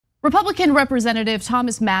Republican Representative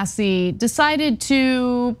Thomas Massie decided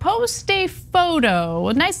to post a photo,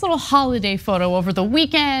 a nice little holiday photo over the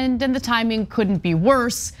weekend, and the timing couldn't be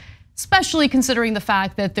worse, especially considering the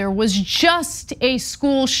fact that there was just a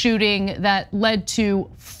school shooting that led to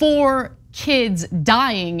 4 kids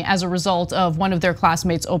dying as a result of one of their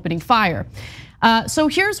classmates opening fire. So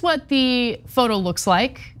here's what the photo looks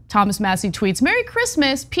like. Thomas Massie tweets, "Merry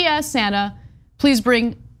Christmas, P.S. Santa, please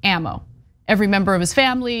bring ammo." Every member of his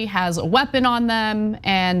family has a weapon on them,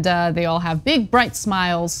 and they all have big, bright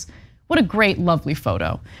smiles. What a great, lovely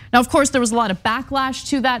photo. Now, of course, there was a lot of backlash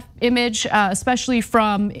to that image, especially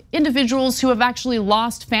from individuals who have actually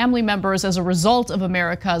lost family members as a result of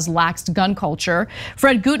America's lax gun culture.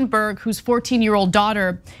 Fred Gutenberg, whose 14-year-old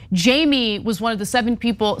daughter, Jamie, was one of the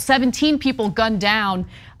 17 people gunned down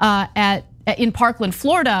in Parkland,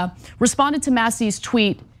 Florida, responded to Massie's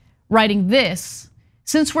tweet, writing this: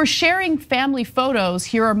 "Since we're sharing family photos,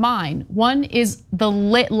 here are mine. One is the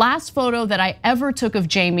last photo that I ever took of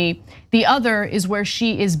Jamie. The other is where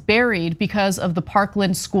she is buried because of the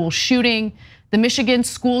Parkland school shooting. The Michigan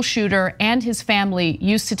school shooter and his family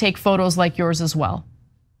used to take photos like yours as well."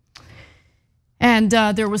 And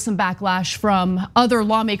there was some backlash from other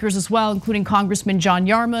lawmakers as well, including Congressman John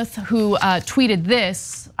Yarmuth, who tweeted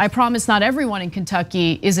this: "I promise not everyone in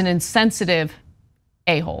Kentucky is an insensitive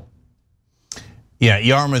a-hole." Yeah,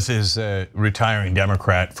 Yarmuth is a retiring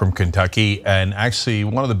Democrat from Kentucky, and actually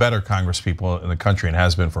one of the better congresspeople in the country, and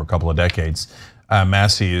has been for a couple of decades.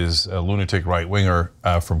 Massie is a lunatic right-winger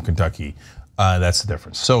from Kentucky. That's the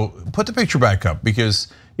difference. So put the picture back up, because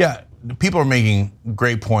yeah, people are making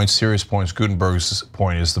great points, serious points. Gutenberg's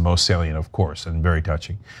point is the most salient, of course, and very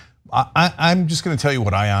touching. I'm just gonna tell you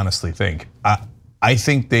what I honestly think. I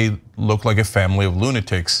think they look like a family of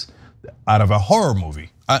lunatics out of a horror movie.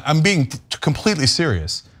 I'm being completely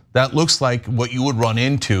serious. That looks like what you would run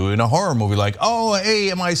into in a horror movie, like, oh, hey,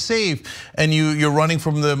 am I safe? And you're running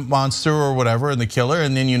from the monster or whatever and the killer,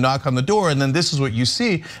 and then you knock on the door, and then this is what you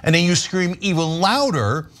see, and then you scream even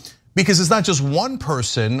louder, because it's not just one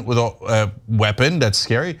person with a weapon that's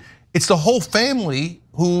scary. It's the whole family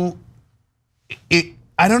who,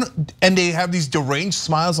 I don't know, and they have these deranged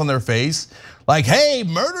smiles on their face, like, hey,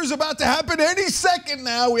 murder's about to happen any second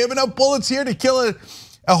now. We have enough bullets here to kill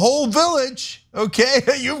a whole village, okay?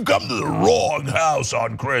 You've come to the wrong house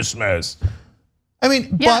on Christmas. I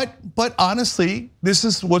mean, yeah. but honestly, this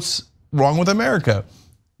is what's wrong with America.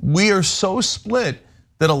 We are so split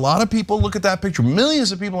that a lot of people look at that picture,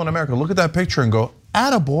 millions of people in America look at that picture and go,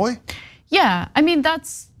 attaboy. Yeah, I mean,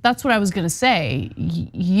 that's what I was gonna say.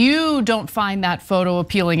 You don't find that photo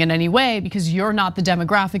appealing in any way because you're not the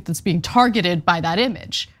demographic that's being targeted by that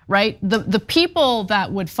image, right? The people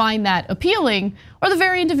that would find that appealing are the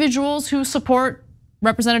very individuals who support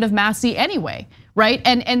Representative Massie anyway, right?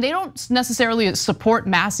 And they don't necessarily support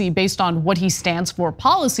Massie based on what he stands for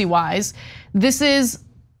policy-wise. This is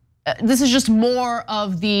just more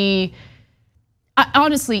of the,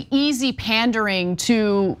 honestly, easy pandering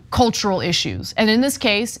to cultural issues. And in this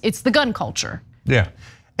case, it's the gun culture. Yeah,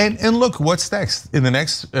 and look, what's next? In the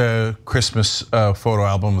next Christmas photo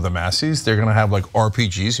album of the Massies, they're gonna have like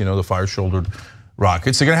RPGs, the fire-shouldered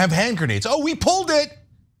rockets. They're gonna have hand grenades. Oh, we pulled it.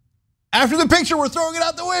 After the picture, we're throwing it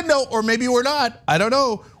out the window, or maybe we're not, I don't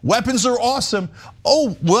know. Weapons are awesome. Oh,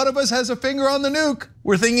 one of us has a finger on the nuke.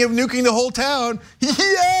 We're thinking of nuking the whole town.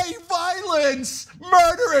 Yay, violence,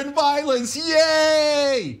 murder and violence,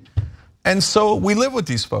 yay. And so we live with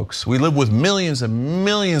these folks. We live with millions and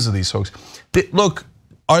millions of these folks. Look,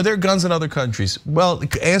 are there guns in other countries? Well,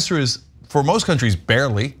 the answer is, for most countries,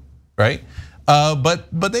 barely, right?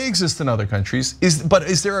 But they exist in other countries. But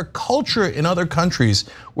is there a culture in other countries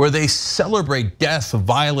where they celebrate death,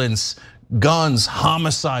 violence, guns,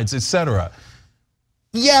 homicides, etc.?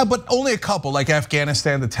 Yeah, but only a couple, like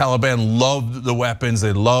Afghanistan, the Taliban loved the weapons.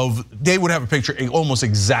 They would have a picture almost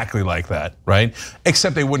exactly like that, right?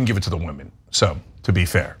 Except they wouldn't give it to the women. So, to be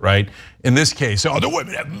fair, right? In this case, oh, the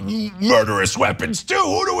women have murderous weapons too.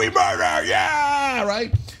 Who do we murder? Yeah,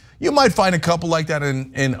 right? You might find a couple like that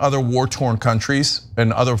in other war-torn countries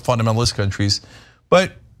and other fundamentalist countries,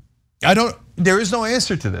 but there is no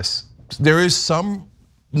answer to this. There is some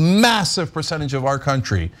massive percentage of our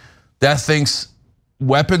country that thinks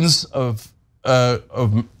weapons that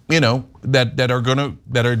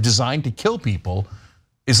are designed to kill people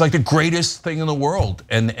is like the greatest thing in the world,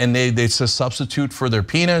 and it's a substitute for their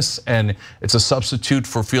penis, and it's a substitute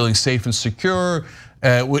for feeling safe and secure.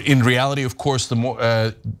 In reality, of course, the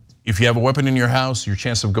more if you have a weapon in your house, your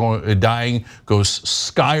chance of dying goes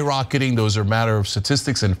skyrocketing. Those are a matter of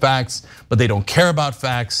statistics and facts, but they don't care about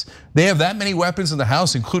facts. They have that many weapons in the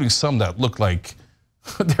house, including some that look like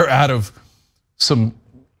they're out of some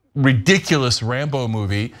ridiculous Rambo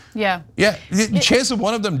movie. Yeah. Yeah, the chance of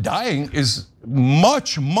one of them dying is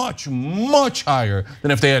much, much, much higher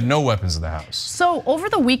than if they had no weapons in the house. So over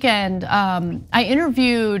the weekend, I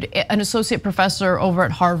interviewed an associate professor over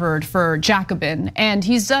at Harvard for Jacobin, and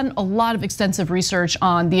he's done a lot of extensive research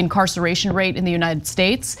on the incarceration rate in the United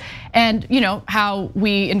States, and how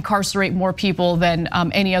we incarcerate more people than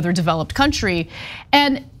any other developed country.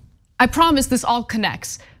 And I promise this all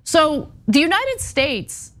connects. So the United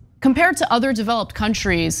States, compared to other developed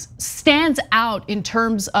countries, stands out in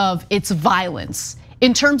terms of its violence,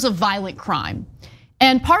 in terms of violent crime.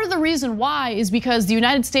 And part of the reason why is because the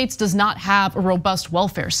United States does not have a robust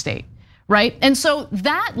welfare state, right? And so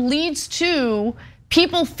that leads to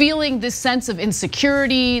people feeling this sense of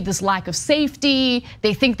insecurity, this lack of safety.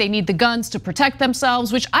 They think they need the guns to protect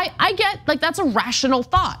themselves, which I get, like that's a rational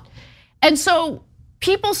thought. And so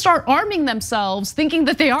people start arming themselves, thinking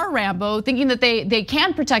that they are Rambo, thinking that they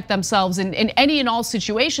can protect themselves in any and all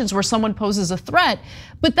situations where someone poses a threat.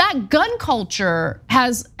 But that gun culture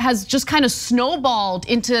has just kind of snowballed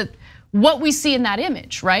into what we see in that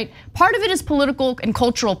image, right? Part of it is political and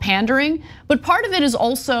cultural pandering, but part of it is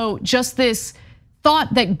also just this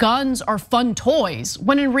thought that guns are fun toys,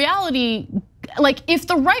 when in reality, like if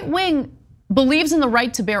the right wing believes in the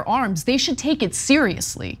right to bear arms, they should take it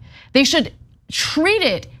seriously. They should treat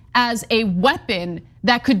it as a weapon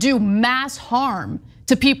that could do mass harm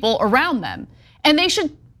to people around them. And they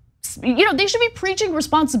should be preaching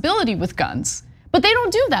responsibility with guns. But they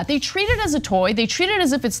don't do that. They treat it as a toy. They treat it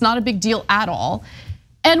as if it's not a big deal at all.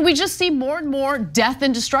 And we just see more and more death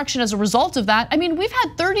and destruction as a result of that. I mean, we've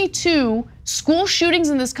had 32 school shootings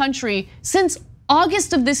in this country since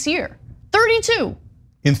August of this year. 32.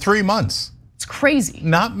 In 3 months. It's crazy.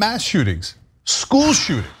 Not mass shootings, school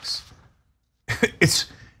shootings.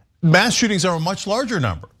 Mass shootings are a much larger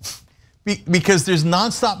number because there's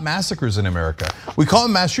nonstop massacres in America. We call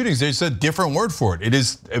them mass shootings. There's a different word for it. It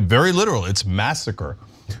is very literal. It's massacre.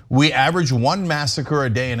 We average 1 massacre a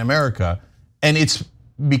day in America, and it's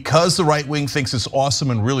because the right wing thinks it's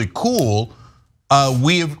awesome and really cool.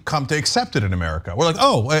 We have come to accept it in America. We're like,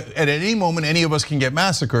 oh, at any moment, any of us can get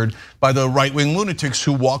massacred by the right wing lunatics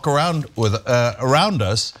who walk around around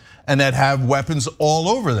us and that have weapons all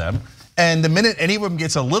over them. And the minute any of them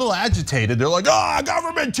gets a little agitated, they're like, oh,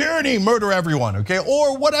 government tyranny, murder everyone, okay?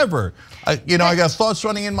 Or whatever. I got thoughts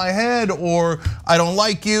running in my head, or I don't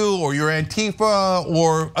like you, or you're Antifa,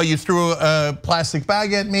 or you threw a plastic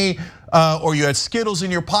bag at me, or you had Skittles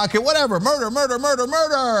in your pocket, whatever, murder, murder, murder,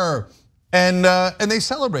 murder. And they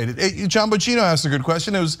celebrated. John Bocino asked a good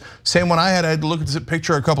question. It was the same one I had. I had to look at this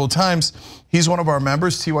picture a couple of times. He's one of our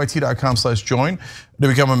members, tyt.com/join, to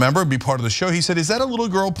become a member and be part of the show. He said, is that a little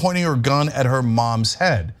girl pointing her gun at her mom's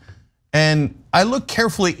head? And I looked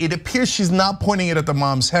carefully, it appears she's not pointing it at the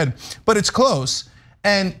mom's head, but it's close.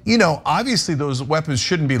 And obviously those weapons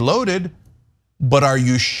shouldn't be loaded, but are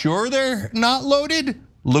you sure they're not loaded?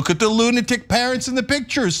 Look at the lunatic parents in the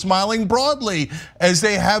pictures smiling broadly as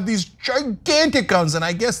they have these gigantic guns. And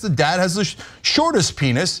I guess the dad has the shortest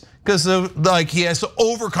penis because he has to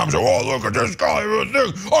overcome, oh, look at this guy,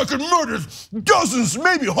 I can murder dozens,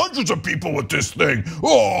 maybe hundreds of people with this thing.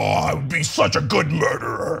 Oh, I would be such a good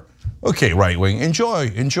murderer. Okay, right wing,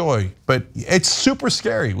 enjoy. But it's super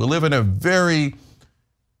scary. We live in a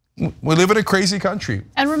crazy country.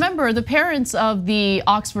 And remember, the parents of the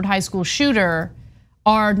Oxford High School shooter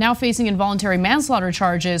are now facing involuntary manslaughter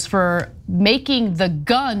charges for making the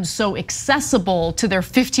gun so accessible to their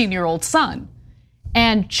 15-year-old son.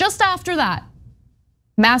 And just after that,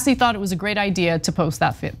 Massie thought it was a great idea to post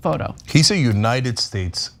that photo. He's a United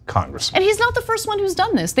States congressman. And he's not the first one who's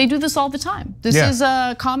done this. They do this all the time. This is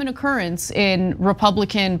a common occurrence in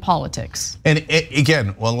Republican politics. And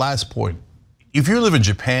again, one last point. If you live in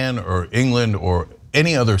Japan or England or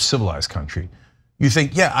any other civilized country, you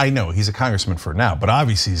think, yeah, I know he's a congressman for now, but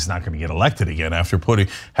obviously he's not going to get elected again after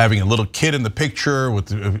having a little kid in the picture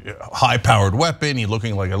with a high-powered weapon, he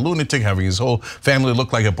looking like a lunatic, having his whole family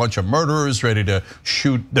look like a bunch of murderers ready to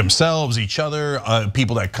shoot themselves, each other,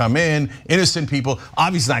 people that come in, innocent people.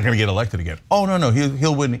 Obviously not going to get elected again. Oh no,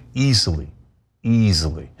 he'll win easily.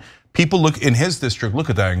 People look in his district,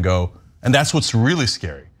 look at that and go, and that's what's really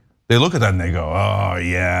scary. They look at that and they go, oh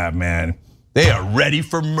yeah, man. They are ready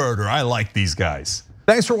for murder. I like these guys.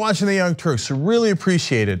 Thanks for watching The Young Turks, really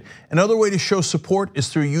appreciate it. Another way to show support is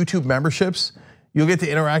through YouTube memberships. You'll get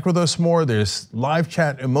to interact with us more. There's live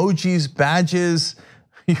chat emojis, badges.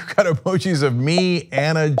 You've got emojis of me,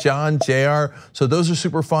 Anna, John, JR. So those are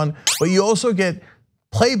super fun. But you also get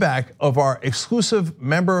playback of our exclusive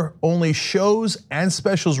member-only shows and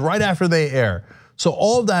specials right after they air. So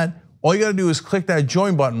all of that, all you gotta do is click that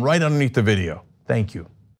join button right underneath the video. Thank you.